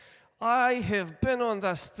I have been on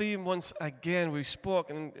this theme once again. We spoke,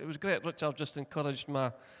 and it was great. Richard just encouraged me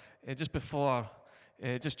just before,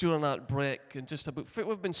 just during that break, and just about what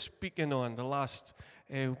we've been speaking on the last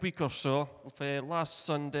week or so, last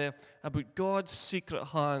Sunday, about God's secret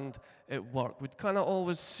hand at work. We'd kind of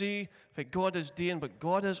always see what God is doing, but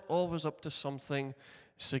God is always up to something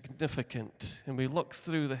significant. And we look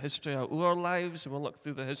through the history of our lives, and we look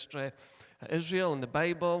through the history Israel and the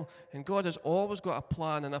Bible, and God has always got a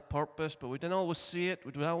plan and a purpose, but we didn't always see it.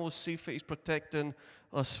 We didn't always see if He's protecting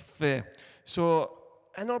us for. So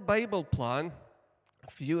in our Bible plan, a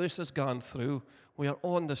few years has gone through, we are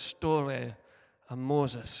on the story of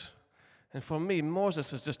Moses. And for me,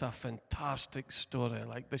 Moses is just a fantastic story.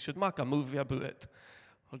 Like, they should make a movie about it,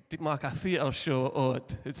 or make a theatre show on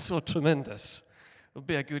it. It's so tremendous. It would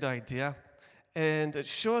be a good idea. And it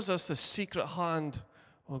shows us the secret hand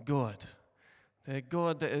of God. The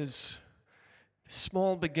God that is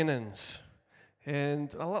small beginnings.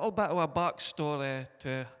 And a little bit of a backstory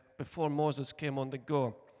to before Moses came on the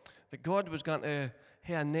go. That God was going to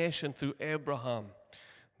have a nation through Abraham.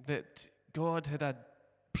 That God had a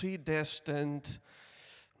predestined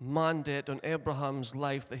mandate on Abraham's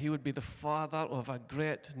life that he would be the father of a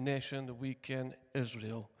great nation that we can,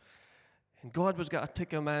 Israel. And God was going to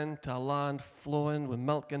take him into a land flowing with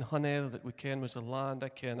milk and honey that we can was the land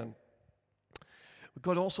of Canaan.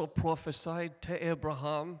 God also prophesied to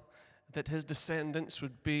Abraham that his descendants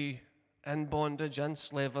would be in bondage and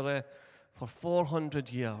slavery for 400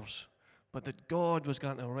 years, but that God was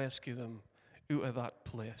going to rescue them out of that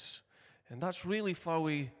place. And that's really where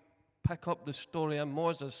we pick up the story of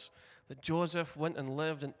Moses, that Joseph went and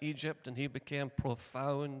lived in Egypt and he became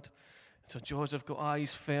profound. So Joseph got all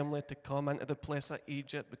his family to come into the place of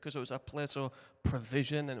Egypt because it was a place of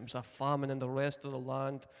provision and it was a famine in the rest of the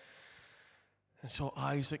land. And so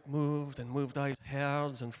Isaac moved all his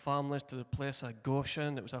herds and families to the place of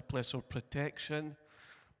Goshen. It was a place of protection.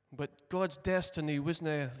 But God's destiny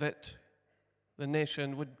wasn't that the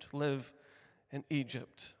nation would live in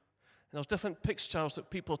Egypt. And there's different pictures that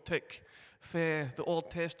people take for the Old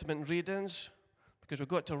Testament readings, because we've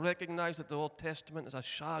got to recognize that the Old Testament is a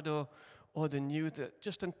shadow of the New, that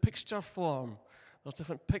just in picture form, there's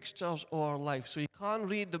different pictures of our life. So you can't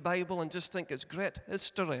read the Bible and just think it's great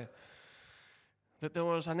history. That there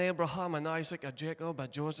was an Abraham, an Isaac, a Jacob, a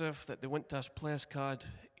Joseph, that they went to this place called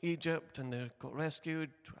Egypt and they got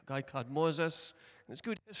rescued, a guy called Moses. And it's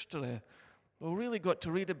good history. But we really got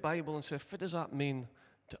to read the Bible and say, what does that mean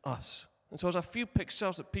to us? And so there's a few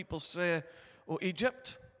pictures that people say, oh,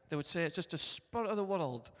 Egypt, they would say it's just the spirit of the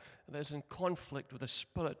world that is in conflict with the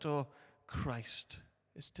spirit of Christ.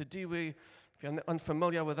 It's to do with, if you're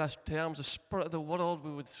unfamiliar with this term, the spirit of the world,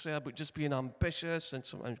 we would say about just being ambitious and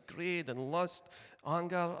sometimes greed and lust,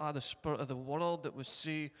 anger are the spirit of the world that we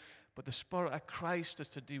see. But the spirit of Christ is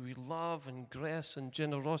to do with love and grace and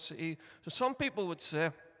generosity. So some people would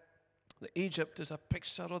say that Egypt is a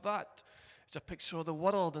picture of that. It's a picture of the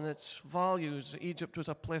world and its values. Egypt was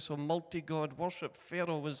a place of multi-god worship.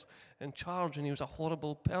 Pharaoh was in charge and he was a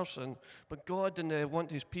horrible person. But God didn't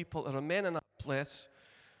want his people to remain in that place.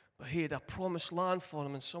 But he had a promised land for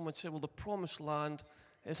them. And some would say, well, the promised land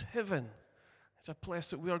is heaven. It's a place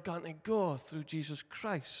that we are going to go through Jesus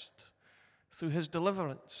Christ, through his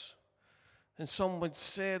deliverance. And some would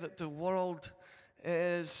say that the world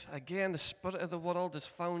is, again, the spirit of the world is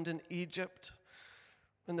found in Egypt.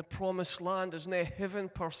 And the promised land is not heaven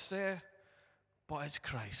per se, but it's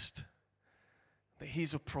Christ. That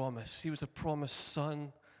he's a promise. He was a promised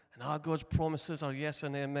son. And our God's promises are yes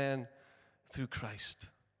and amen through Christ.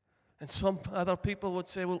 And some other people would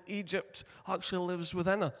say, well, Egypt actually lives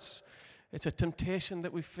within us. It's a temptation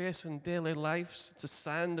that we face in daily lives. It's a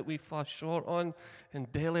sand that we fall short on in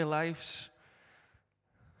daily lives.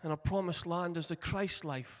 And our promised land is the Christ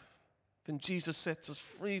life. When Jesus sets us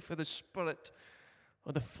free for the spirit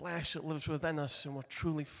or the flesh that lives within us, and we're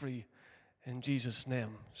truly free in Jesus'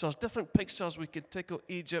 name. So there's different pictures we could take of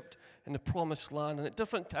Egypt and the promised land. And at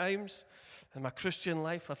different times in my Christian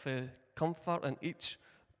life, I feel comfort in each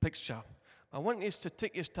picture. I want you to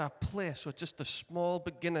take us to a place with just the small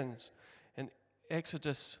beginnings in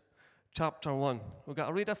Exodus chapter 1. We've got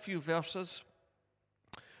to read a few verses.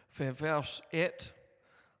 For verse 8,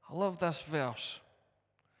 I love this verse.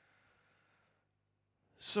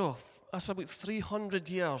 So, that's about 300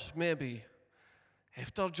 years, maybe,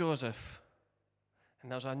 after Joseph.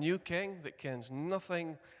 And there's a new king that cares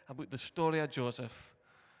nothing about the story of Joseph.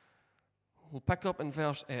 We'll pick up in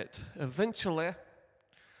verse 8. Eventually,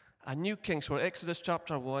 a new king, so Exodus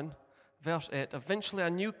chapter 1, verse 8. Eventually, a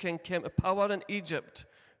new king came to power in Egypt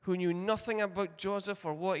who knew nothing about Joseph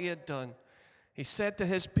or what he had done. He said to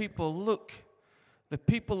his people, "Look, the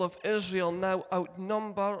people of Israel now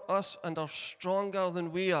outnumber us and are stronger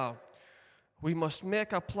than we are. We must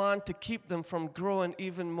make a plan to keep them from growing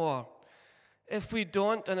even more. If we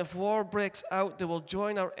don't, and if war breaks out, they will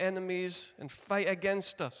join our enemies and fight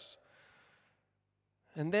against us.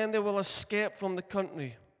 And then they will escape from the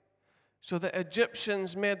country." So the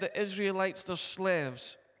Egyptians made the Israelites their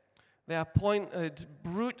slaves. They appointed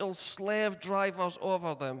brutal slave drivers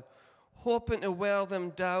over them, hoping to wear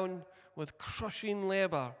them down with crushing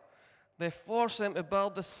labor. They forced them to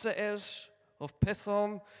build the cities of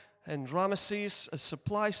Pithom and Ramesses as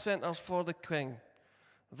supply centers for the king.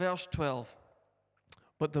 Verse 12.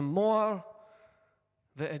 But the more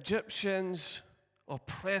the Egyptians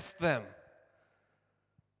oppressed them,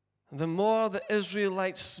 the more the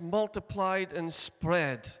Israelites multiplied and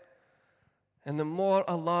spread, and the more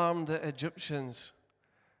alarmed the Egyptians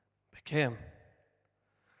became.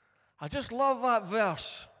 I just love that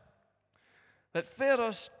verse. That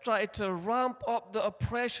Pharaoh tried to ramp up the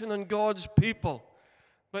oppression on God's people.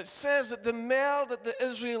 But it says that the more that the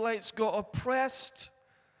Israelites got oppressed,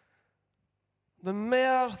 the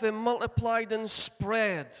more they multiplied and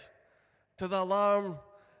spread to the alarm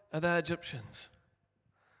of the Egyptians.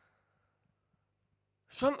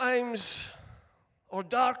 Sometimes our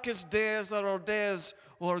darkest days are our days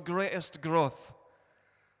of our greatest growth.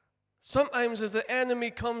 Sometimes as the enemy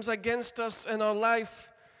comes against us in our life,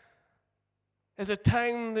 is a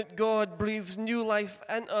time that God breathes new life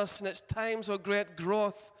in us, and it's times of great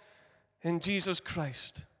growth in Jesus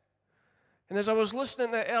Christ. And as I was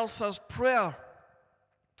listening to Elsa's prayer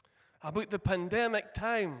about the pandemic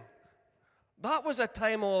time, that was a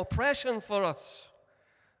time of oppression for us.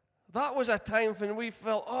 That was a time when we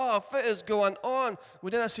felt, if it is going on, we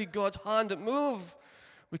didn't see God's hand at move.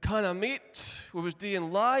 We kind of meet. We was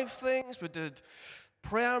doing live things. We did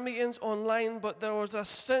prayer meetings online, but there was a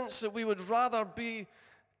sense that we would rather be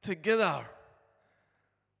together.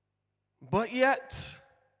 But yet,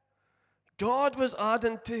 God was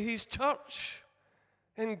adding to his church,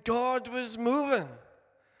 and God was moving.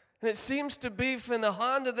 And it seems to be when the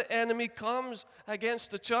hand of the enemy comes against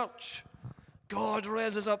the church, God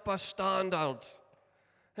raises up a standard.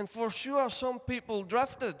 And for sure, some people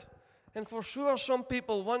drifted. And for sure, some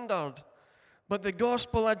people wondered. But the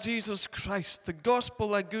gospel of Jesus Christ, the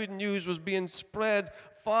gospel of good news was being spread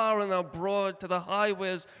far and abroad to the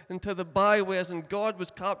highways and to the byways. And God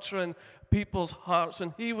was capturing people's hearts.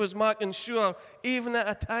 And he was making sure, even at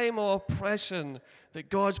a time of oppression, that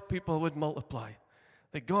God's people would multiply.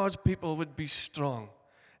 That God's people would be strong.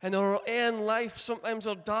 In our own life, sometimes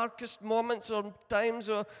our darkest moments or times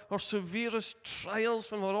or our severest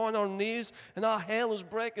trials when we're on our knees and our hell is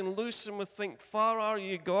breaking loose and we think, "Far are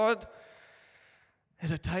you, God?" is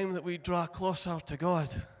a time that we draw closer to God.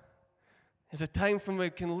 It's a time when we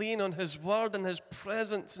can lean on his word and his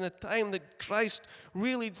presence, and a time that Christ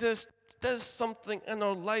really just does something in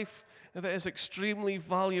our life that is extremely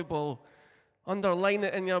valuable. Underline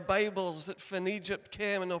it in your Bibles that when Egypt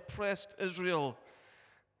came and oppressed Israel,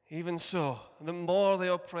 even so, the more they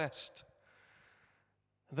oppressed,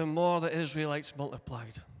 the more the Israelites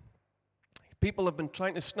multiplied. People have been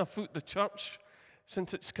trying to snuff out the church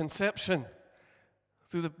since its conception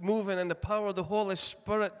through the moving and the power of the Holy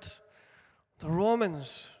Spirit. The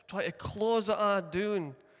Romans try to close it all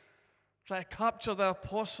down, try to capture the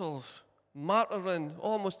apostles, martyring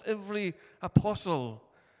almost every apostle.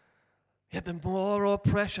 Yet the more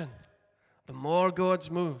oppression, the more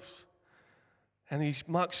God's moves. And he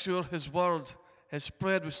makes sure his word is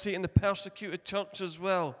spread. We see it in the persecuted church as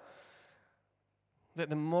well. That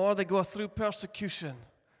the more they go through persecution,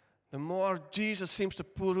 the more Jesus seems to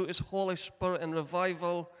pour out his Holy Spirit in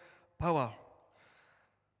revival power.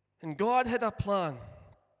 And God had a plan.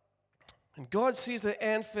 And God sees the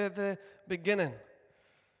end for the beginning.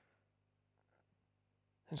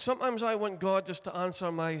 And sometimes I want God just to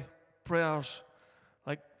answer my prayers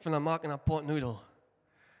like when I'm making a pot noodle.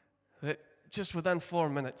 That just within 4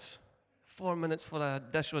 minutes. 4 minutes for a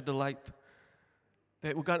dish of delight.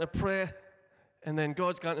 That we're going to pray, and then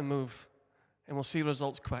God's going to move, and we'll see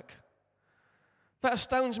results quick. What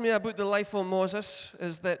astounds me about the life of Moses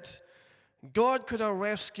is that God could have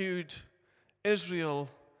rescued Israel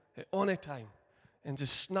at any time and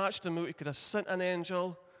just snatched them out. He could have sent an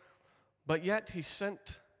angel, but yet he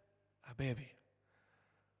sent a baby.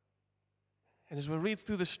 And as we read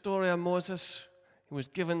through the story of Moses, he was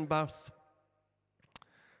given birth.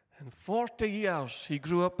 And 40 years he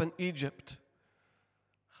grew up in Egypt.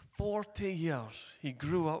 40 years he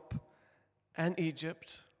grew up in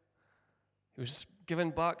Egypt. He was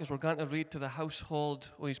given back, as we're going to read, to the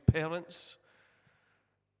household of his parents.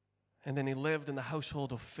 And then he lived in the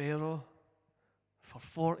household of Pharaoh for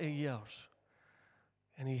 40 years.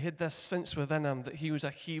 And he had this sense within him that he was a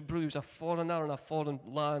Hebrew, he was a foreigner in a foreign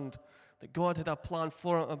land, that God had a plan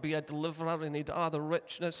for him to be a deliverer, and he had the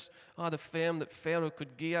richness, the fame that Pharaoh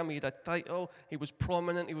could give him. He had a title, he was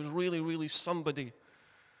prominent, he was really, really somebody.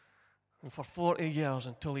 And for 40 years,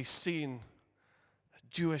 until he seen a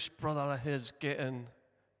Jewish brother of his getting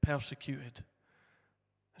persecuted.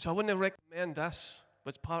 So I wouldn't recommend this, but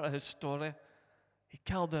it's part of his story. He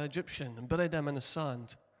killed the Egyptian and buried him in the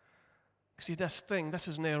sand. See, this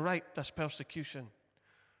isn't right, this persecution.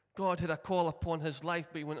 God had a call upon his life,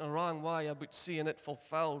 but he went the wrong way about seeing it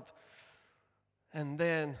fulfilled. And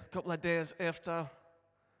then, a couple of days after,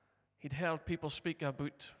 he'd heard people speak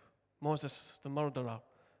about Moses, the murderer.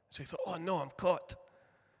 So he thought, oh no, I'm caught.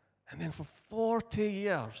 And then for 40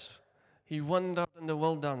 years, he wandered in the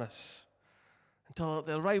wilderness until at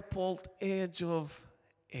the ripe old age of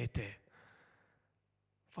 80.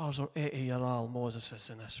 Fars or 80-year-old Moses is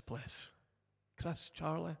in this place. Chris,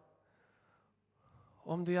 Charlie,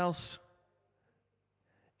 somebody else,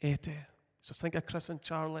 80. So think of Chris and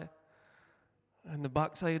Charlie in the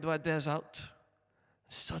backside of a desert.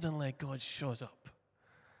 Suddenly God shows up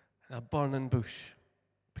in a burning bush,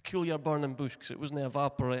 peculiar burning bush because it wasn't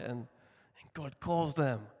evaporating. And God calls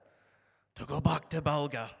them to go back to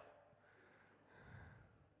Bilgah.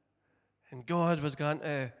 And God was going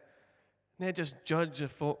to not just judge the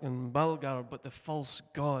folk in Bilgah, but the false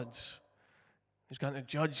gods. He's going to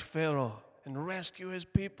judge Pharaoh and rescue his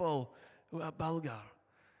people who are Bilgah.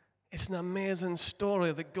 It's an amazing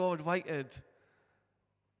story that God waited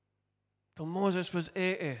till Moses was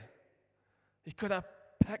 80. He could have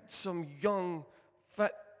picked some young,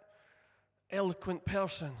 fit, eloquent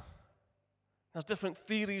person. There's different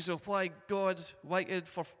theories of why God waited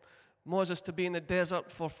for Moses to be in the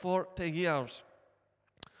desert for 40 years.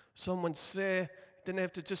 Some would say he didn't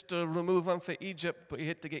have to just remove him from Egypt, but he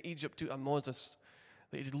had to get Egypt out of Moses.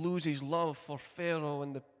 That he'd lose his love for Pharaoh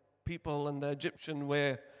and the people in the Egyptian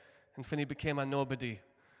way, and when he became a nobody,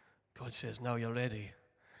 God says, now you're ready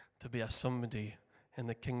to be a somebody in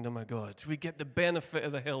the kingdom of God. We get the benefit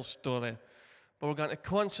of the hell story, but we're going to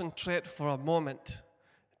concentrate for a moment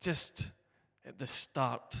just at the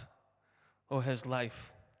start of his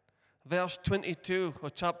life. Verse 22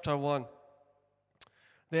 of chapter 1.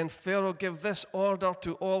 Then Pharaoh gave this order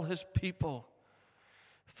to all his people: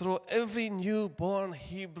 throw every newborn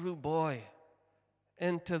Hebrew boy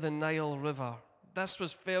into the Nile River. This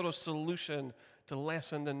was Pharaoh's solution to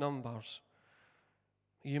lessen the numbers.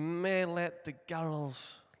 You may let the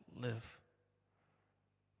girls live.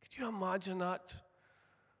 Could you imagine that?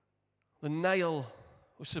 The Nile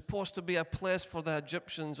was supposed to be a place for the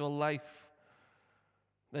Egyptians of life.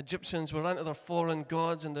 The Egyptians were into their foreign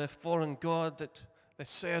gods, and the foreign god that they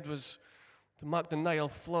said was to make the Nile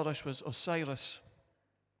flourish was Osiris.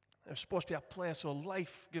 It was supposed to be a place of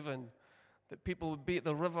life-giving, that people would be at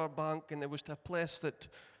the river bank, and it was a place that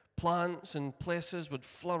plants and places would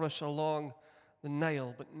flourish along the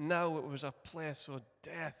Nile. But now it was a place of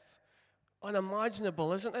death.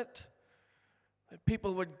 Unimaginable, isn't it? That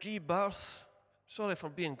people would give birth. Sorry for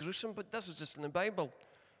being gruesome, but this is just in the Bible.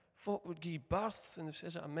 Folk would give birth, and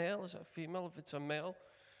is it a male, is it a female? If it's a male,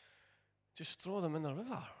 just throw them in the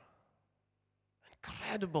river.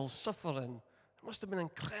 Incredible suffering. There must have been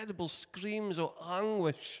incredible screams of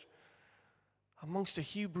anguish amongst the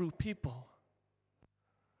Hebrew people.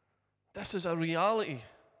 This is a reality.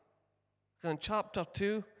 In chapter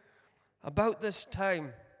 2, about this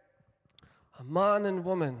time, a man and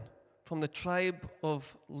woman from the tribe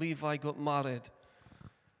of Levi got married.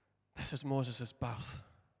 This is Moses' birth.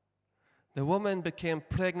 The woman became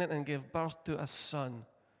pregnant and gave birth to a son.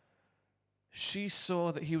 She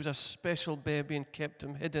saw that he was a special baby and kept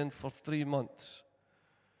him hidden for 3 months.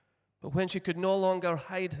 But when she could no longer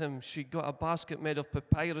hide him, she got a basket made of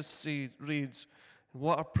papyrus reeds and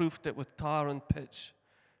waterproofed it with tar and pitch.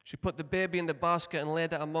 She put the baby in the basket and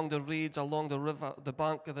laid it among the reeds along the river, the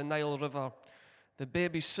bank of the Nile River. The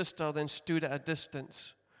baby's sister then stood at a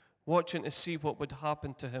distance, watching to see what would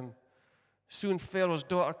happen to him. Soon Pharaoh's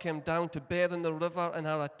daughter came down to bathe in the river, and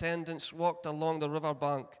her attendants walked along the river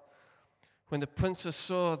bank. When the princess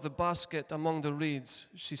saw the basket among the reeds,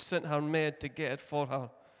 she sent her maid to get it for her.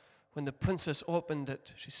 When the princess opened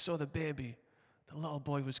it, she saw the baby. The little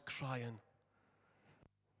boy was crying.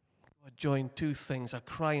 God joined two things, a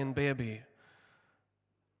crying baby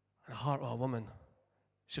and a heart of a woman.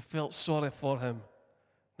 She felt sorry for him.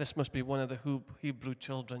 This must be one of the Hebrew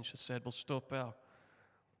children, she said. We'll stop there.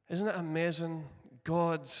 Isn't it amazing,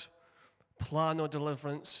 God's plan of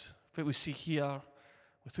deliverance, what we see here?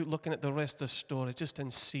 without looking at the rest of the story, just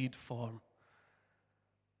in seed form.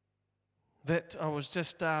 That I was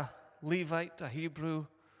just a Levite, a Hebrew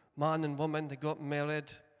man and woman. They got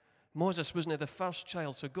married. Moses wasn't the first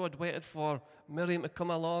child, so God waited for Miriam to come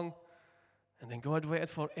along, and then God waited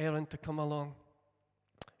for Aaron to come along,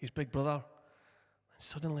 his big brother. And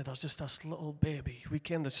suddenly there's just this little baby. We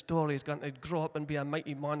ken the story. He's going to grow up and be a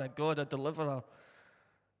mighty man of God, a deliverer.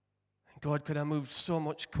 And God could have moved so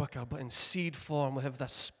much quicker, but in seed form we have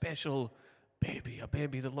this special baby, a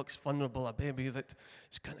baby that looks vulnerable, a baby that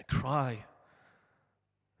is going to cry.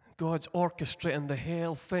 God's orchestrating the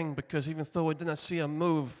whole thing, because even though we didn't see him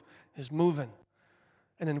move, he's moving.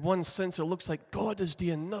 And in one sense, it looks like God is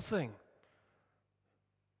doing nothing.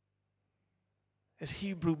 As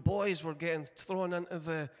Hebrew boys were getting thrown into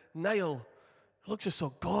the Nile, it looks as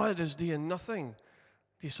though God is doing nothing.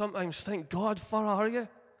 Do you sometimes think, God, where are you?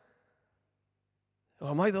 Or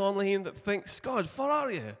am I the only one that thinks, God, where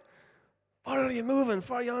are you? Where are you moving?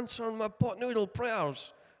 Where are you answering my pot noodle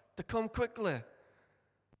prayers to come quickly?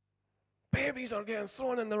 Babies are getting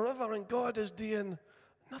thrown in the river and God is doing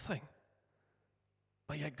nothing.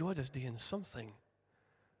 But yet God is doing something.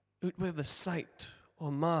 Out with the sight, oh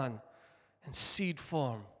man, in seed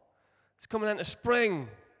form. It's coming into spring.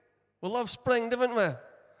 We love spring, don't we?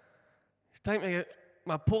 It's time to get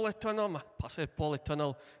my polytunnel. I say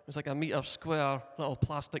polytunnel. It was like a metre square little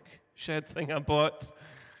plastic shed thing I bought.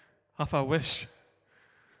 Half I wish.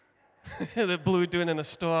 The blew down in a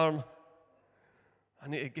storm. I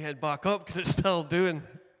need to get back up because it's still doing.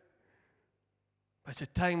 But it's a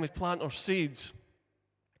time we plant our seeds.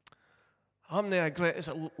 How many is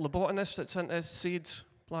it lobotanist that's into seeds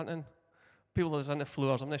planting? People that's into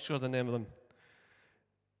flowers, I'm not sure the name of them.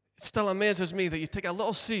 It still amazes me that you take a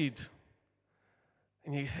little seed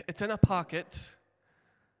and it's in a packet,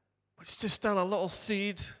 but it's just still a little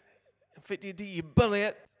seed. In fact, you bury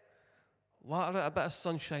it, water it, a bit of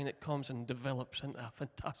sunshine, it comes and develops into a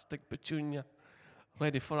fantastic petunia,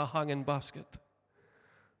 ready for a hanging basket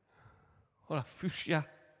or a fuchsia.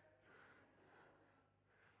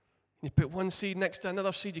 You put one seed next to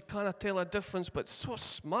another seed, you cannot tell a difference, but it's so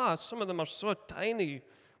small. Some of them are so tiny,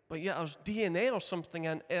 but yet there's DNA or something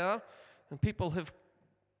in there, and people have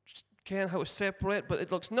can how to separate, but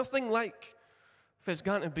it looks nothing like if it's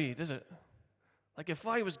going to be, does it? Like if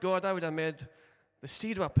I was God, I would have made the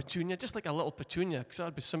seed of a petunia, just like a little petunia, because that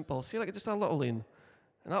would be simple. See, like just a little one,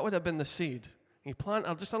 and that would have been the seed. You plant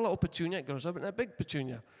just a little petunia, it grows up into a big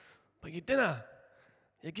petunia. But you didn't.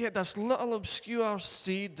 You get this little obscure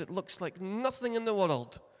seed that looks like nothing in the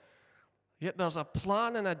world. Yet there's a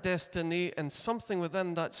plan and a destiny and something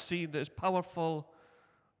within that seed that is powerful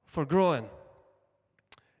for growing.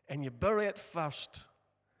 And you bury it first,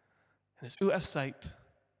 and it's out of sight,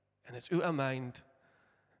 and it's out of mind,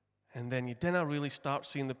 and then you didn't really start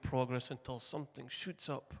seeing the progress until something shoots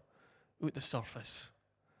up out the surface.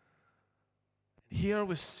 Here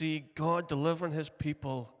we see God delivering his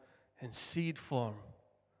people in seed form.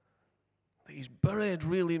 He's buried,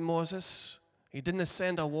 really, Moses. He didn't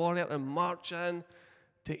send a warrior to march in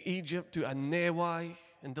to Egypt, to a Newi,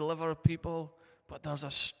 and deliver people. But there's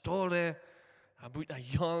a story about a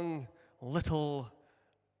young little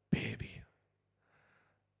baby.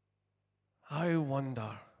 I wonder,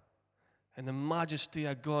 in the majesty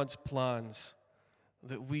of God's plans,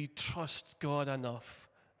 that we trust God enough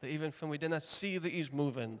that even when we didn't see that he's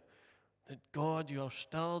moving, that God, you are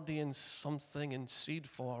still doing something in seed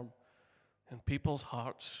form in people's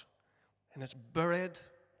hearts, and it's buried,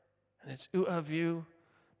 and it's out of view,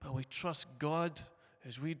 but we trust God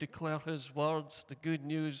as we declare his words, the good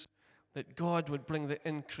news, that God would bring the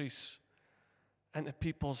increase into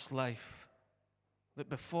people's life. That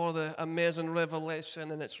before the amazing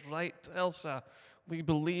revelation, and it's right, Elsa, we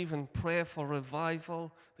believe and pray for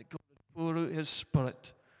revival, that God would pour out his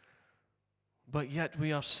Spirit. But yet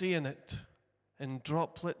we are seeing it in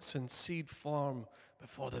droplets and seed form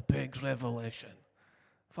before the big revelation.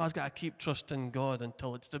 If I've got to keep trusting God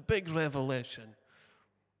until it's the big revelation.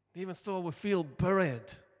 Even though we feel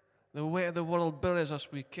buried, the way the world buries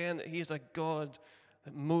us, we can. He is a God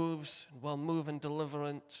that moves and will move in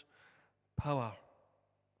deliverance power.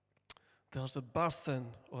 There's the birthing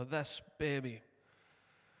of this baby.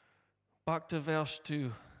 Back to verse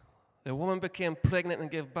 2. The woman became pregnant and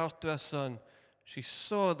gave birth to a son. She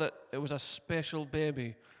saw that it was a special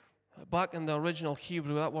baby. Back in the original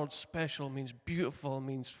Hebrew, that word special means beautiful,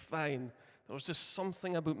 means fine. There was just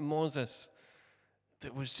something about Moses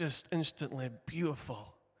that was just instantly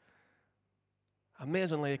beautiful.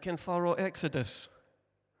 Amazingly, you can follow Exodus.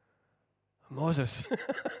 Moses.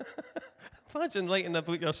 Imagine writing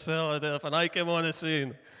about yourself and I came on the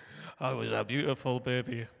scene. I was a beautiful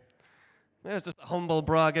baby. There's just a humble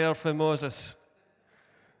bragger for Moses.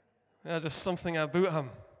 There's just something about him.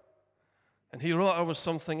 And he wrote there was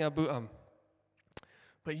something about him.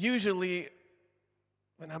 But usually,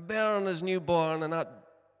 when a bairn is newborn in that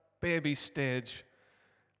baby stage,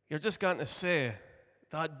 you're just going to say,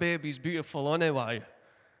 that baby's beautiful anyway.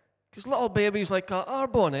 Because little babies like that are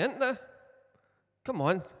bonny, aren't they? Come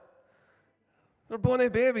on. They're bonny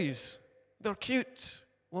babies. They're cute.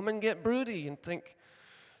 Women get broody and think,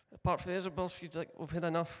 apart from Isabel, she's like, we've had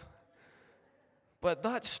enough. But at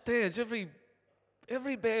that stage,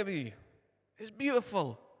 every baby is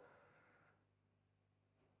beautiful.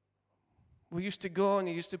 We used to go and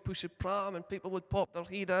you used to push a pram and people would pop their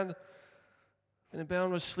head in when the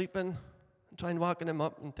bairn was sleeping and try and waken him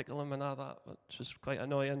up and tickle him and all that, which was quite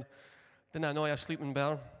annoying. Didn't annoy a sleeping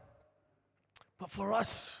bairn. But for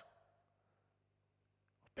us,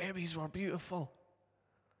 babies were beautiful.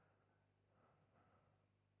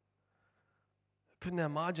 I couldn't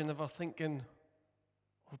imagine ever thinking,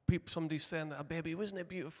 or somebody saying that a baby wasn't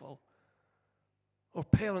beautiful. Or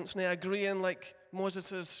parents now agreeing, like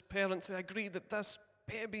Moses' parents, they agreed that this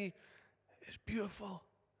baby is beautiful.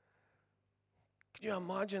 Can you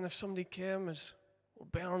imagine if somebody came as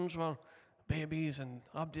bairns were babies and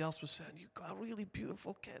everybody else was saying, you've got a really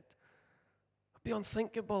beautiful kid? It'd be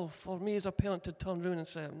unthinkable for me as a parent to turn around and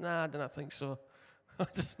say, nah, I don't think so. I'm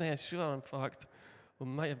just not sure, in fact. We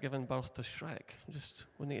might have given birth to Shrek.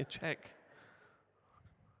 We need to check.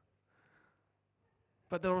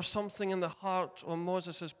 But there was something in the heart of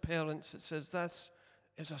Moses' parents that says, this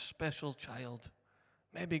is a special child.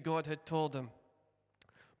 Maybe God had told him.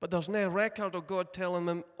 But there's no record of God telling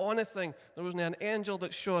him anything. There wasn't an angel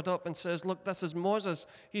that showed up and says, look, this is Moses.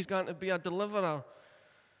 He's going to be a deliverer.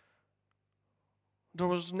 There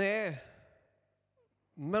was no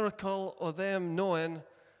miracle of them knowing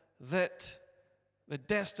that the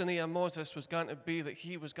destiny of Moses was going to be that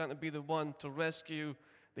he was going to be the one to rescue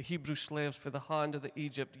the Hebrew slaves for the hand of the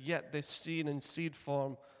Egypt. Yet this seen in seed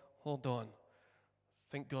form, hold on. I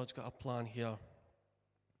think God's got a plan here.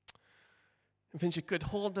 And when she could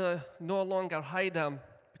no longer hide him,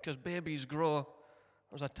 because babies grow,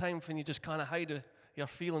 there's a time when you just can't hide your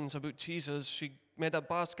feelings about Jesus. She made a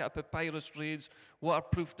basket of papyrus reeds,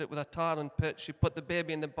 waterproofed it with a tar and pitch. She put the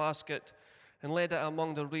baby in the basket and laid it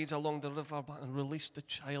among the reeds along the river and released the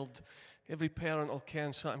child. Every parent will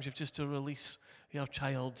ken sometimes you've just to release your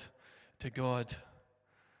child to God.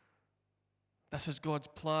 This is God's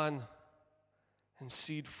plan in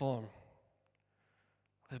seed form.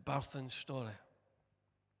 The birthing story.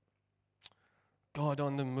 God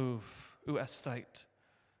on the move, out of sight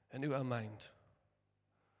and out of mind.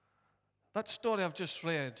 That story I've just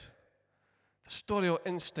read, the story of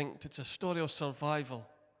instinct, it's a story of survival.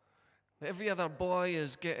 Every other boy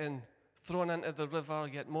is getting thrown into the river,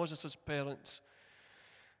 yet Moses' parents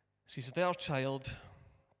sees their child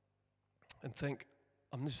and think,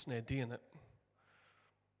 I'm just not doing it.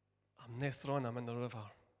 I'm not throwing him in the river.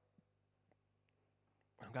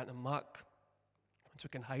 I'm going to mark, once we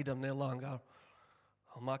can hide him no longer,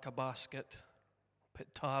 I'll make a basket,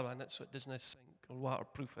 put tar in it so it doesn't sink or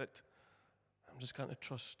waterproof it. I'm just going to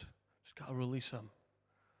trust, just got to release him.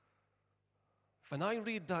 When I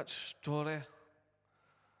read that story,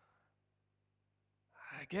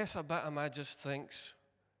 I guess a bit of me just thinks,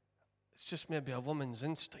 it's just maybe a woman's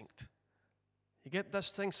instinct. You get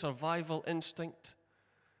this thing, survival instinct.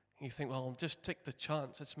 You think, well, I'll just take the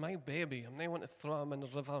chance. It's my baby. I'm not going to throw him in the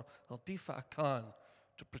river. I'll do what I can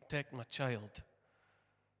to protect my child.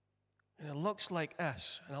 And it looks like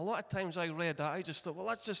this. And a lot of times I read that, I just thought, well,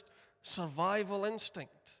 that's just survival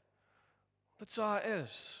instinct. That's all it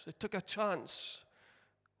is. They took a chance.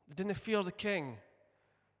 They didn't fear the king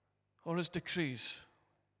or his decrees.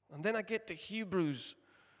 And then I get to Hebrews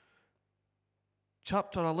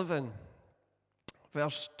chapter 11,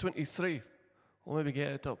 verse 23. We'll maybe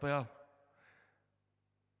get it up there.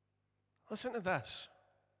 Listen to this.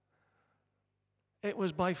 It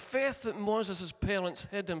was by faith that Moses' parents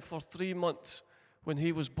hid him for 3 months when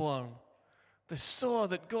he was born. They saw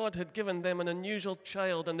that God had given them an unusual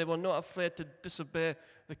child and they were not afraid to disobey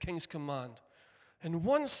the king's command. In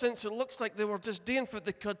one sense, it looks like they were just doing what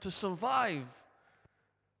they could to survive.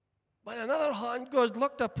 But on the other hand, God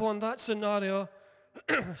looked upon that scenario,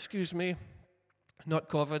 excuse me, not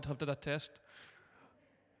COVID, I've did a test.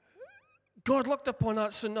 God looked upon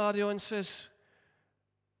that scenario and says,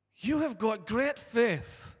 you have got great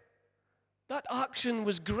faith. That action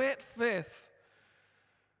was great faith.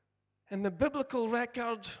 In the biblical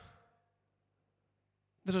record,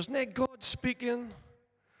 there is no God speaking.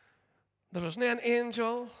 There is no an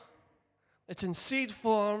angel. It's in seed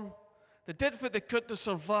form. They did what they could to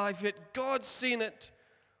survive, yet God seen it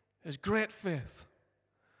as great faith.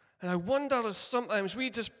 And I wonder if sometimes we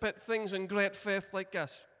just put things in great faith like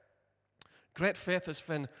this. Great faith is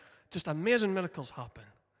when just amazing miracles happen.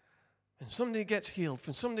 When somebody gets healed,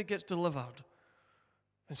 when somebody gets delivered,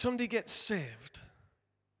 when somebody gets saved,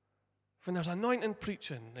 when there's anointing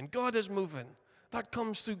preaching and God is moving, that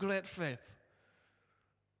comes through great faith.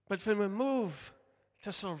 But when we move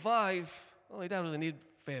to survive, well, you don't really need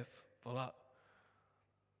faith for that.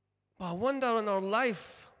 But I wonder in our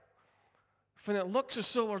life, when it looks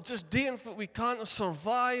as though we're just doing what we can to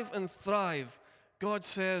survive and thrive, God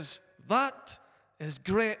says, that is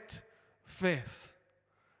great faith.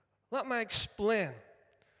 Let me explain.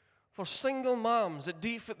 For single moms that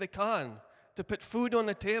do what they can to put food on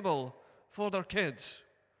the table for their kids,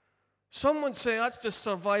 some would say that's just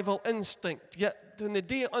survival instinct, yet when they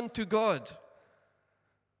do it unto God,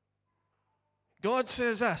 God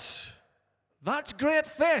says this, that's great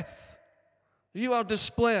faith you are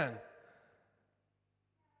displaying.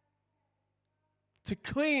 To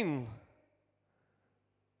clean,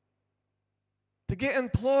 to get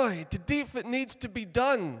employed, to do what needs to be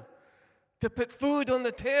done, to put food on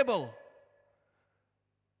the table.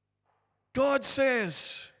 God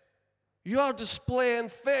says, you are displaying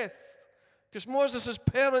faith. Because Moses'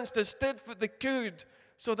 parents just did what they could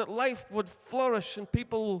so that life would flourish and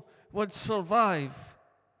people would survive.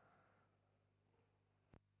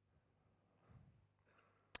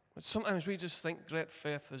 But sometimes we just think great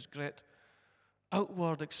faith is great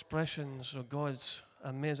outward expressions of God's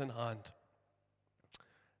amazing hand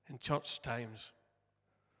in church times.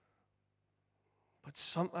 But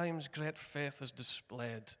sometimes great faith is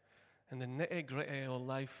displayed in the nitty-gritty of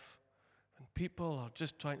life, when people are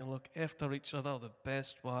just trying to look after each other the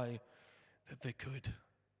best way that they could.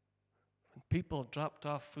 When people dropped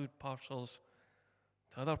off food parcels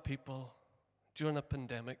to other people during a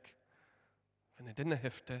pandemic, when they didn't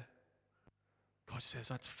have to, God says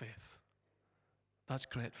that's faith. That's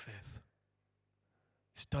great faith.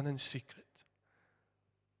 It's done in secret.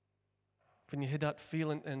 When you had that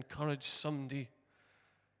feeling to encourage somebody,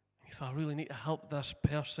 you thought, I really need to help this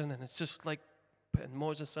person, and it's just like putting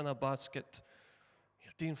Moses in a basket.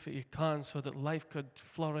 You're doing what you can so that life could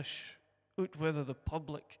flourish out whether the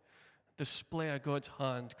public display of God's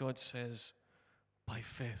hand. God says, by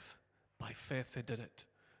faith they did it.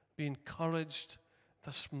 Be encouraged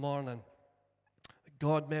this morning.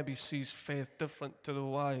 God maybe sees faith different to the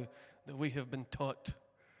way that we have been taught.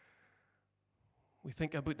 We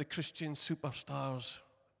think about the Christian superstars.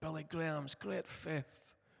 Billy Graham's great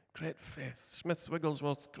faith, great faith. Smith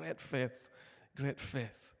Wigglesworth's great faith, great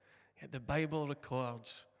faith. Yet the Bible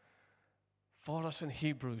records for us in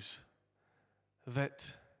Hebrews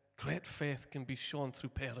that great faith can be shown through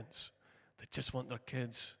parents that just want their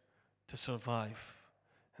kids to survive.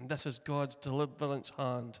 And this is God's deliverance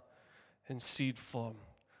hand in seed form.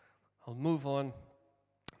 I'll move on,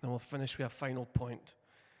 and we'll finish with a final point.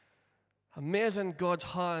 Amazing God's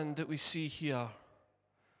hand that we see here.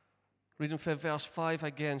 Reading from verse 5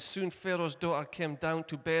 again. Soon Pharaoh's daughter came down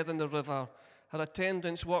to bathe in the river. Her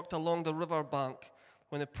attendants walked along the river bank.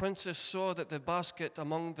 When the princess saw that the basket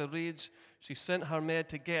among the reeds, she sent her maid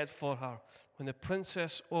to get it for her. When the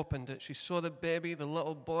princess opened it, she saw the baby, the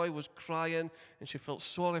little boy was crying, and she felt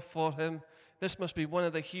sorry for him. This must be one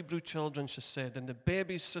of the Hebrew children, she said. And the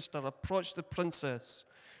baby's sister approached the princess.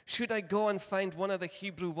 Should I go and find one of the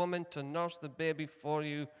Hebrew women to nurse the baby for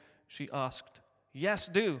you? She asked. Yes,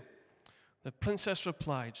 do. The princess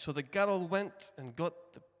replied. So the girl went and got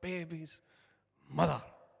the baby's mother.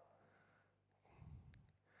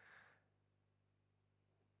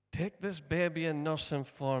 Take this baby and nurse him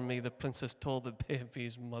for me, the princess told the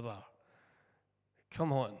baby's mother.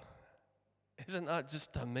 Come on. Isn't that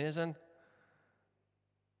just amazing?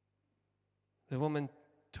 The woman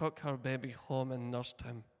took her baby home and nursed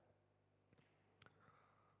him.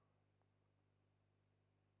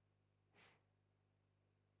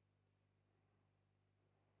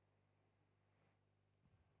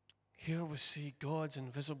 Here we see God's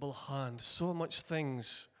invisible hand. So much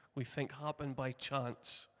things we think happen by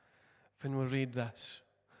chance when we read this.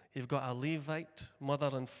 You've got a Levite, mother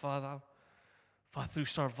and father, through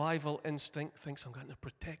survival instinct, thinks, I'm going to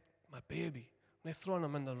protect my baby. And they throw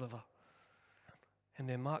him in the river. And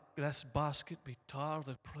they mark this basket with tar,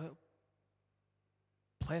 they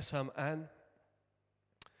place him in,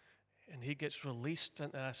 and he gets released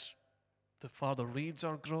into this. The farther reeds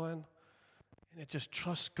are growing. And they just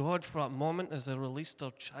trust God for that moment as they release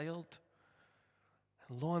their child.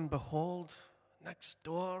 And lo and behold, next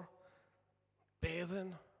door,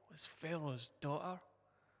 bathing was Pharaoh's daughter.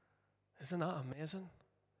 Isn't that amazing?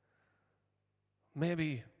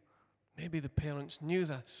 Maybe the parents knew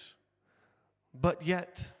this, but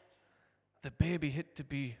yet the baby had to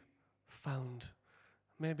be found.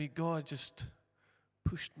 Maybe God just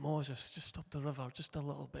pushed Moses just up the river just a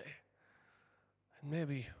little bit. And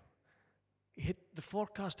maybe the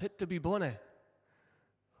forecast had to be bonny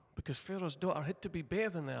because Pharaoh's daughter had to be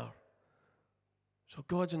bathing there. So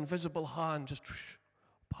God's invisible hand just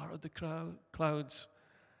parted the clouds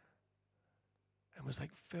and was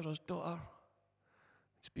like, Pharaoh's daughter,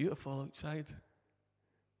 it's beautiful outside.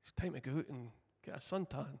 It's time to go out and get a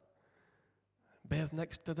suntan. Bathe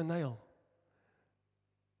next to the Nile.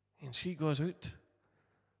 And she goes out.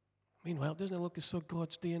 Meanwhile, doesn't it look as though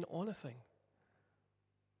God's doing anything?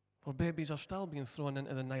 For babies are still being thrown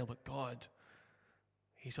into the Nile, but God,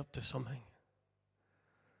 He's up to something.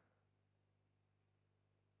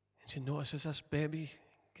 And she notices this baby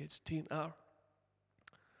gets teen at her.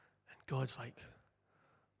 And God's like,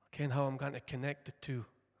 I ken how I'm going to connect the two.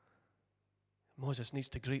 Moses needs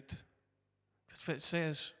to greet. Because it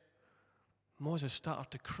says, Moses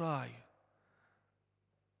started to cry.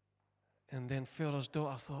 And then Pharaoh's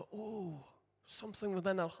daughter thought, oh, something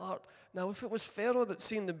within her heart. Now, if it was Pharaoh that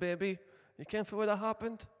seen the baby, you can't if it would have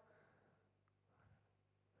happened?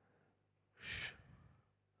 Shh.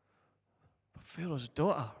 But Pharaoh's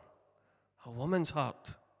daughter, a woman's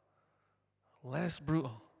heart, less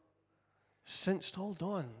brutal, sensed, hold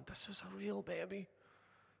on, this is a real baby.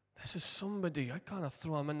 This is somebody. I can't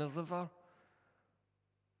throw him in the river.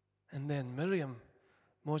 And then Miriam,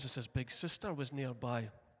 Moses' big sister, was nearby.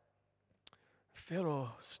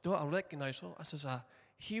 Pharaoh's daughter recognized, oh, this is a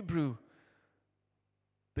Hebrew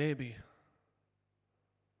baby.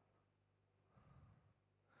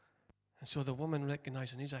 And so the woman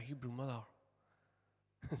recognized, and he's a Hebrew mother.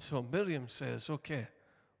 And so Miriam says, okay,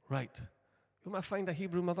 right, you want to find a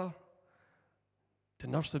Hebrew mother to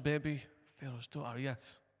nurse the baby? Pharaoh's daughter,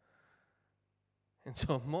 yes. And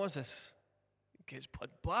so Moses gets put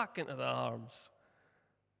back into the arms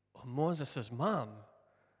of Moses' mom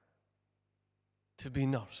to be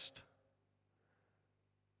nursed.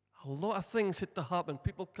 A lot of things had to happen.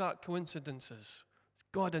 People call it coincidences,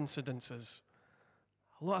 God incidences.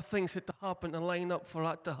 A lot of things had to happen to line up for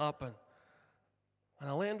that to happen. And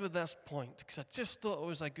I'll end with this point, because I just thought it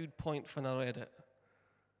was a good point when I read it.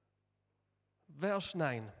 Verse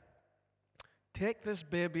 9. Take this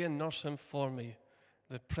baby and nurse him for me.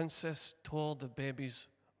 The princess told the baby's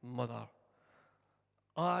mother,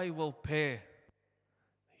 I will pay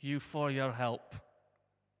you for your help.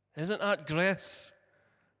 Isn't that grace?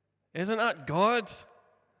 Isn't that God?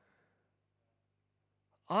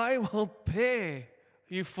 I will pay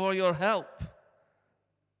you for your help.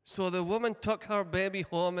 So the woman took her baby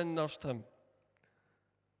home and nursed him.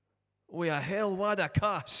 With a hell wad of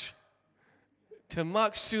cash to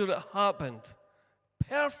make sure it happened.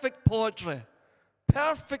 Perfect poetry.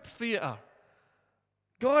 Perfect theatre.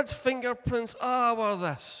 God's fingerprints were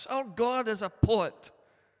this. Our God is a poet.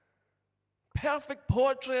 Perfect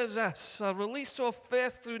poetry is this, a release of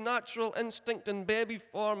faith through natural instinct in baby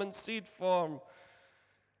form and seed form.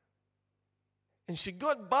 And she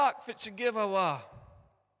got back what she gave away.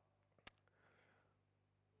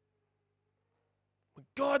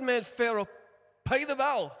 God made Pharaoh pay the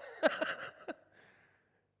bill.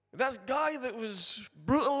 This guy that was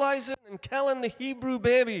brutalizing and killing the Hebrew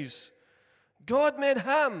babies, God made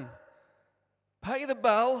him pay the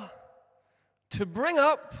bill to bring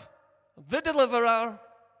up the deliverer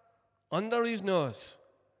under his nose.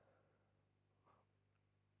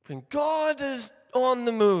 When God is on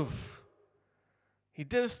the move, He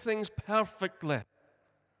does things perfectly.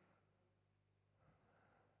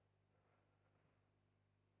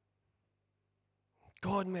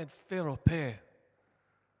 God made Pharaoh pay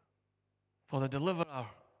for the deliverer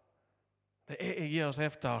that 80 years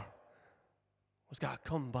after was going to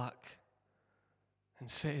come back and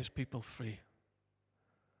set his people free.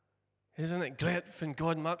 Isn't it great when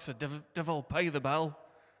God makes the devil pay the bill?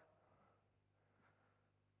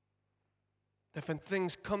 That when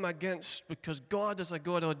things come against, because God is a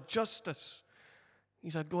God of justice,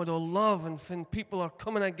 He's a God of love, and when people are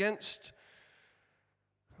coming against,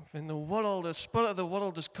 when the world, the spirit of the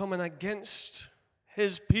world is coming against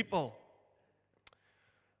His people,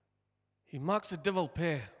 He makes the devil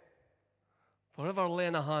pay for ever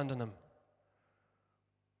laying a hand on him.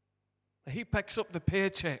 He picks up the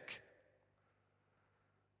paycheck.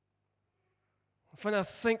 When I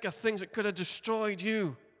think of things that could have destroyed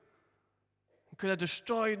you, could have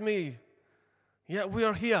destroyed me, yet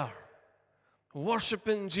we're here,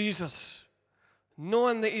 worshiping Jesus,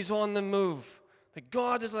 knowing that He's on the move, that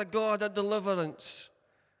God is a God of deliverance,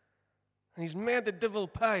 and He's made the devil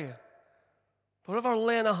pay for ever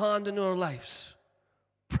laying a hand in our lives.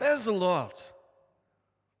 Praise the Lord.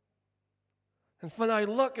 And when I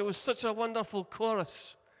look, it was such a wonderful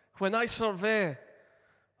chorus. When I survey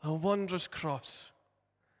the wondrous cross.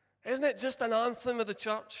 Isn't it just an anthem of the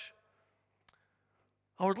church?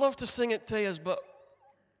 I would love to sing it to you, but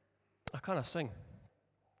I can't sing.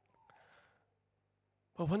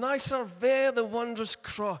 But when I survey the wondrous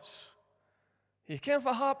cross, you can't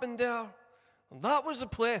what happened there? That was the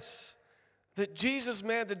place that Jesus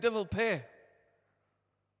made the devil pay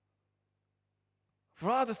for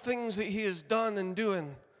all the things that he has done and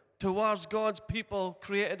doing towards God's people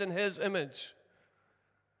created in his image.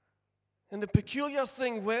 And the peculiar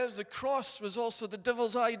thing was the cross was also the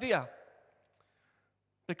devil's idea.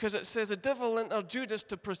 Because it says the devil entered Judas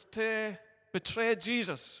to betray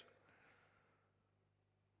Jesus.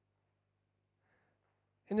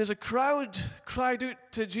 And as a crowd cried out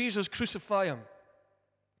to Jesus, crucify him,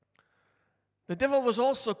 the devil was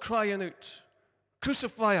also crying out,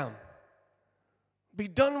 crucify him. Be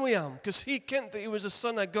done with him, because he knew that he was the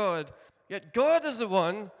Son of God. Yet God is the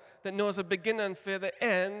one that knows the beginning for the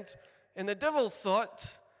end. And the devil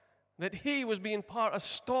thought that he was being part of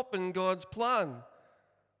stopping God's plan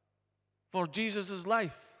for Jesus'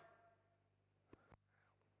 life.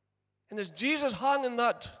 And as Jesus hanging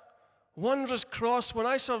that wondrous cross, when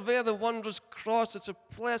I survey the wondrous cross, it's a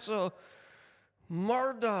place of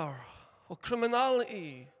murder, or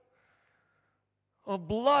criminality, or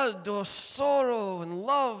blood, or sorrow, and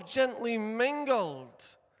love gently mingled.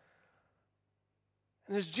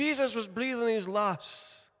 And as Jesus was breathing his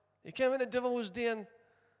last, you can't what the devil was doing?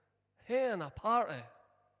 Having a party.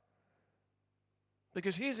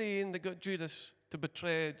 Because he's the one that got Judas to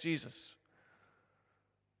betray Jesus.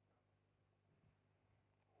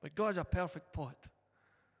 But God's a perfect poet.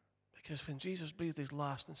 Because when Jesus breathed his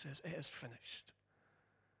last and says, it is finished,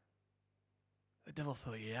 the devil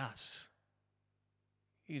thought, yes,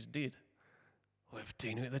 he's dead. We've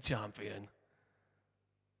taken out the champion.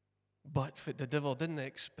 But what the devil didn't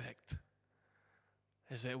expect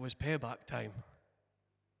is that it was payback time.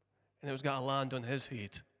 And it was going to land on his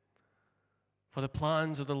head. For the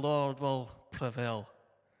plans of the Lord will prevail.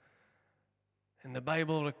 And the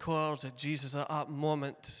Bible records that Jesus at that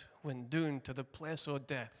moment went down to the place of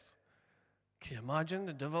death. Can you imagine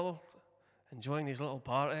the devil enjoying his little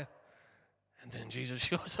party? And then Jesus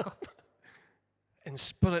shows up in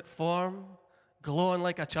spirit form, glowing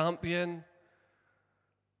like a champion.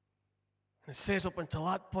 And it says up until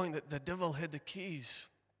that point that the devil had the keys.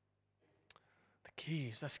 The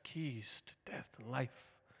keys to death and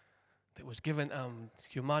life that was given to him.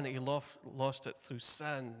 Humanity lost it through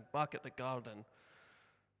sin back at the garden.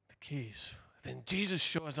 The keys. Then Jesus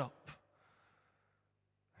shows up.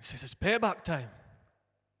 He says, it's payback time.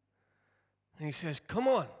 And he says, come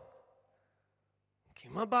on.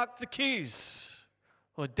 Give me back the keys.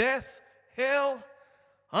 Oh, death, hell,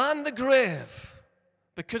 and the grave.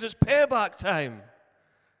 Because it's payback time.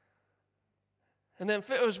 And then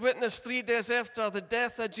it was witnessed 3 days after the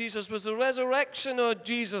death of Jesus was the resurrection of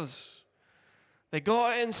Jesus. They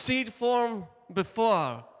got it in seed form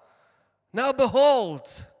before. Now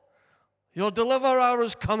behold, your deliverer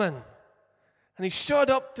is coming. And he showed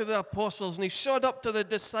up to the apostles and he showed up to the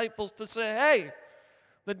disciples to say, hey,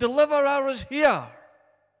 the deliverer is here.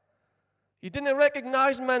 You didn't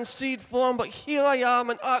recognize me in seed form, but here I am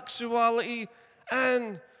in actuality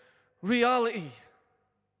and reality.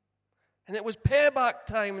 And it was payback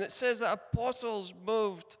time, and it says that apostles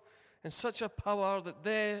moved in such a power that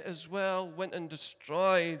they as well went and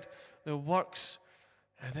destroyed the works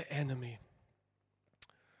of the enemy.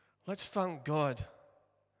 Let's thank God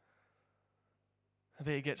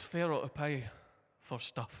that he gets Pharaoh to pay for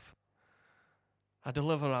stuff. A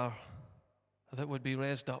deliverer that would be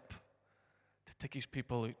raised up to take his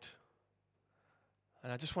people out.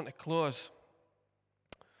 And I just want to close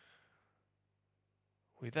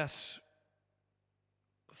with this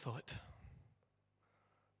thought.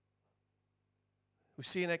 We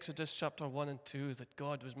see in Exodus chapter 1 and 2 that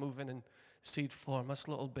God was moving in seed form, this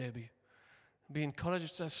little baby. Be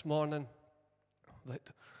encouraged this morning that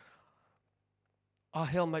our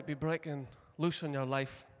hell might be breaking loose in your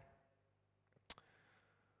life,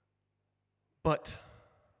 but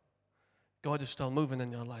God is still moving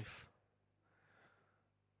in your life.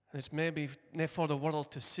 And it's maybe not for the world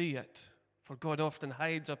to see it, for God often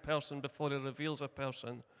hides a person before he reveals a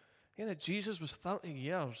person. You know, Jesus was 30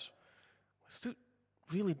 years without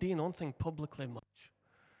really doing anything publicly much.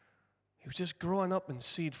 He was just growing up in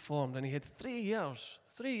seed form, and he had 3 years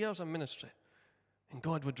of ministry, and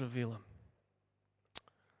God would reveal him.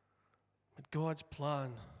 But God's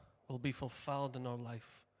plan will be fulfilled in our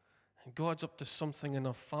life, And God's up to something in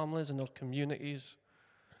our families and our communities.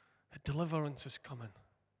 Deliverance is coming.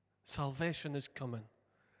 Salvation is coming.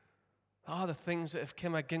 The things that have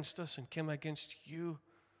come against us and come against you,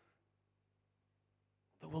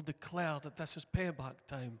 that will declare that this is payback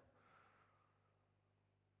time.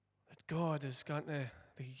 That God is going to,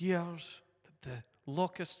 the years that the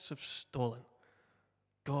locusts have stolen,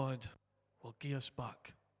 God will give us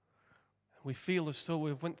back. We feel as though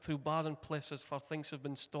we've went through barren places for things have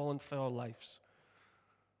been stolen for our lives.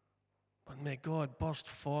 But may God burst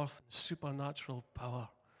forth in supernatural power,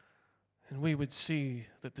 and we would see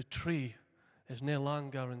that the tree is no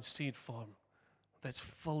longer in seed form, that's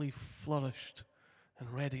fully flourished and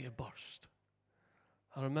ready to burst.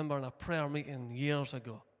 I remember in a prayer meeting years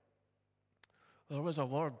ago, there was a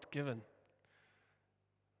word given,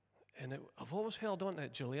 and I've always held on to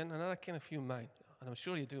it, Julian, and I kind of feel mine, and I'm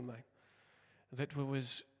sure you do mine, that we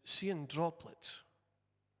was seeing droplets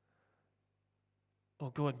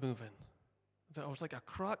of God moving. That it was like a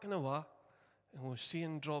crack in the wall, and we were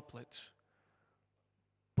seeing droplets,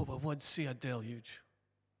 but we would see a deluge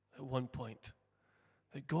at one point.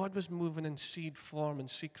 That God was moving in seed form in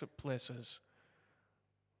secret places,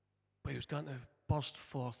 but he was going to burst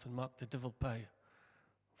forth and mark the devil pie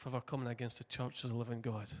for ever coming against the church of the living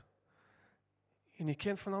God. And you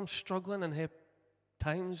can't find I'm struggling and have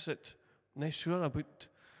times that I'm not sure about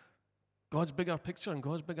God's bigger picture and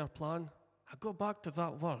God's bigger plan. I go back to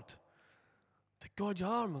that word. That God, you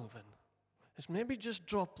are moving. It's maybe just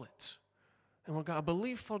droplets. And we're going to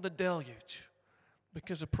believe for the deluge.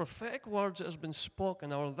 Because the prophetic words that has been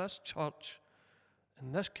spoken over this church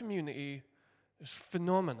and this community is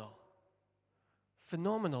phenomenal.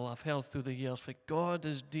 Phenomenal, I've heard through the years, what God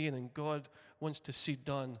is doing and God wants to see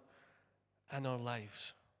done in our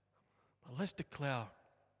lives. But let's declare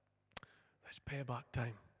it's payback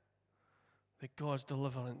time. That God's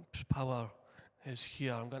deliverance power is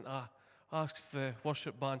here. I'm going to ask the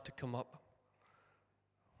worship band to come up.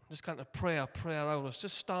 I'm just going to pray a prayer out. Let's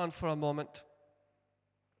just stand for a moment.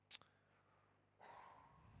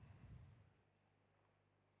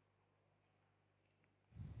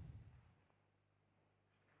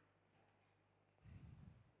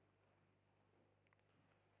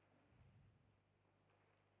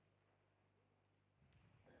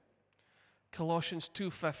 Colossians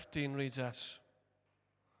 2:15 reads this.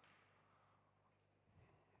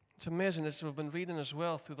 It's amazing as we've been reading as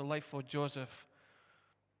well through the life of Joseph.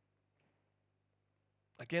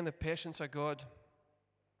 Again, the patience of God.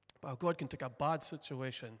 But how God can take a bad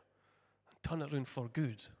situation and turn it around for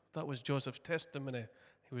good. That was Joseph's testimony.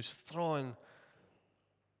 He was thrown,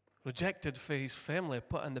 rejected for his family,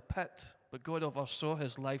 put in the pit. But God oversaw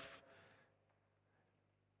his life.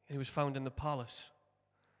 And he was found in the palace.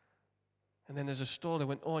 And then as the story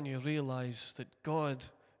went on, you realize that God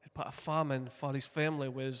had put a famine for his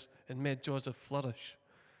family and made Joseph flourish.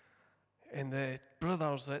 And the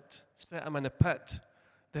brothers that set him in a pit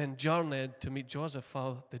then journeyed to meet Joseph,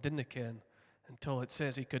 for they didn't ken, until it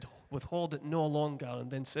says he could withhold it no longer, and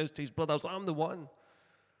then says to his brothers, I'm the one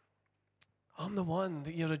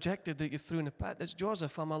that you rejected, that you threw in the pit. It's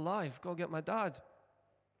Joseph, I'm alive. Go get my dad.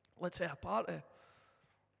 Let's have a party.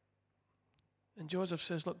 And Joseph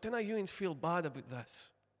says, look, didn't you feel bad about this?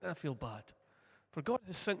 Didn't I feel bad? For God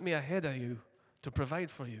has sent me ahead of you to provide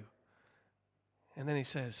for you. And then he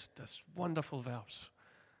says this wonderful verse.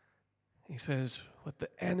 He says, what the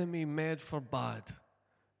enemy made for bad,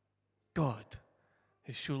 God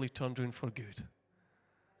has surely turned around for good.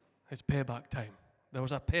 It's payback time. There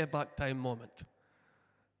was a payback time moment.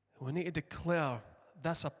 We need to declare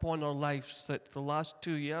this upon our lives, that the last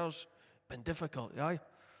 2 years have been difficult, yeah?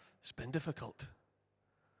 It's been difficult.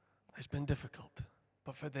 It's been difficult.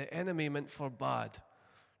 But for the enemy meant for bad,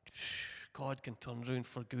 God can turn around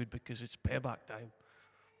for good because it's payback time.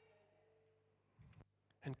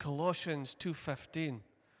 In Colossians 2:15,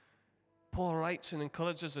 Paul writes and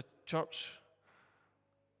encourages the church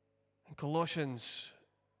in Colossians,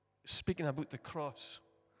 speaking about the cross.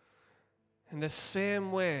 In the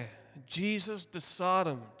same way, Jesus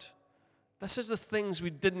disarmed. This is the things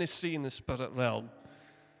we didn't see in the spirit realm.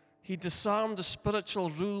 He disarmed the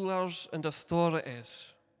spiritual rulers and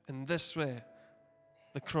authorities in this way,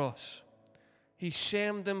 the cross. He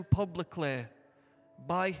shamed them publicly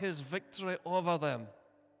by his victory over them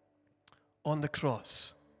on the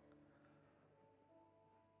cross.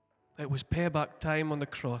 It was payback time on the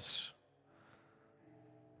cross.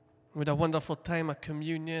 We had a wonderful time of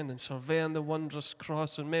communion and surveying the wondrous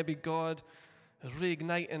cross, and maybe God is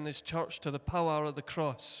reigniting his church to the power of the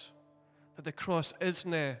cross. That the cross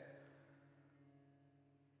isn't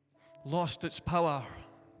lost its power.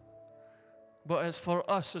 But as for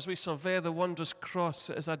us, as we survey the wondrous cross,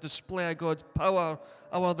 it is a display of God's power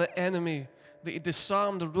over the enemy, that he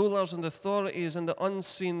disarmed the rulers and authorities in the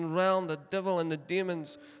unseen realm, the devil and the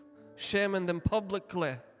demons, shaming them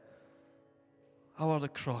publicly over the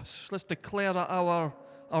cross. Let's declare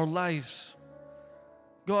our lives.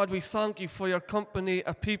 God, we thank you for your company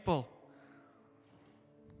of people.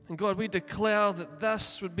 And God, we declare that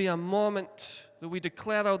this would be a moment that we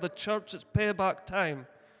declare out the church it's payback time.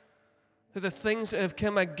 That the things that have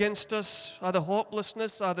come against us, are the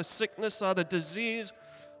hopelessness, are the sickness, are the disease,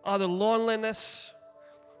 are the loneliness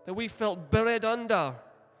that we felt buried under.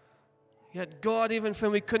 Yet God, even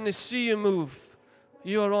when we couldn't see you move,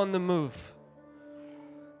 you are on the move.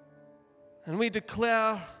 And we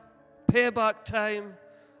declare payback time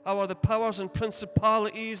over the powers and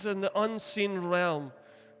principalities in the unseen realm.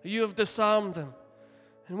 You have disarmed them.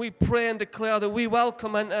 And we pray and declare that we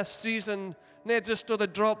welcome into a season not just of the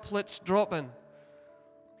droplets dropping,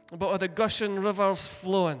 but of the gushing rivers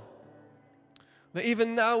flowing. That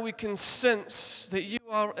even now we can sense that you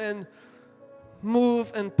are in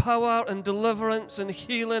move and power and deliverance and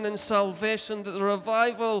healing and salvation, that the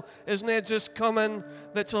revival is not just coming,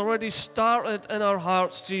 that's already started in our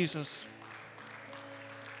hearts, Jesus.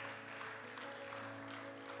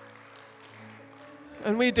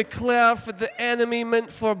 And we declare for the enemy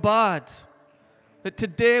meant for bad, that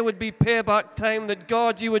today would be payback time, that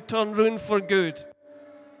God, you would turn ruin for good.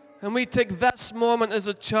 And we take this moment as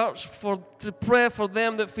a church to pray for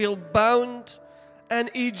them that feel bound in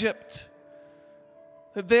Egypt,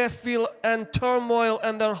 that they feel in turmoil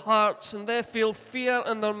in their hearts, and they feel fear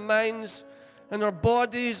in their minds, and their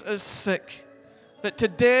bodies is sick. That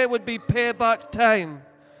today would be payback time,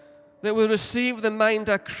 that we receive the mind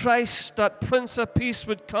of Christ, that Prince of Peace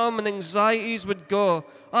would come and anxieties would go.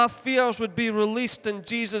 Our fears would be released in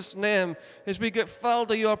Jesus' name as we get filled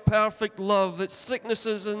of your perfect love, that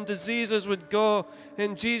sicknesses and diseases would go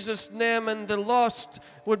in Jesus' name, and the lost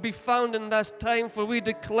would be found in this time, for we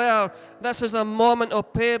declare this is a moment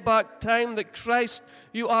of payback time, that Christ,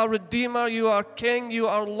 you are Redeemer, you are King, you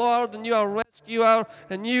are Lord, and you are Rescuer,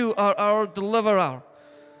 and you are our Deliverer.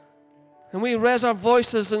 And we raise our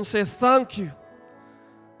voices and say thank you,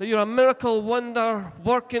 that you're a miracle, wonder,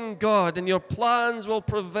 working God, and your plans will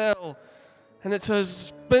prevail. And it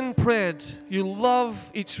has been prayed, you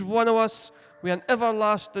love each one of us with an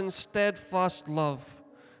everlasting, steadfast love.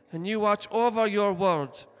 And you watch over your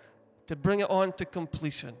word to bring it on to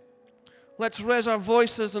completion. Let's raise our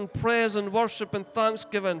voices in praise and worship and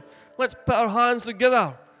thanksgiving. Let's put our hands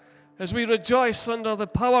together as we rejoice under the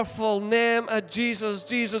powerful name of Jesus,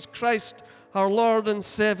 Jesus Christ, our Lord and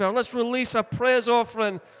Savior. Let's release a praise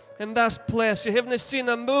offering in this place. You haven't seen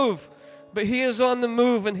a move, but he is on the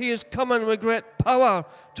move, and he is coming with great power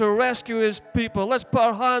to rescue his people. Let's put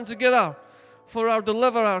our hands together for our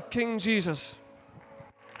deliverer, King Jesus.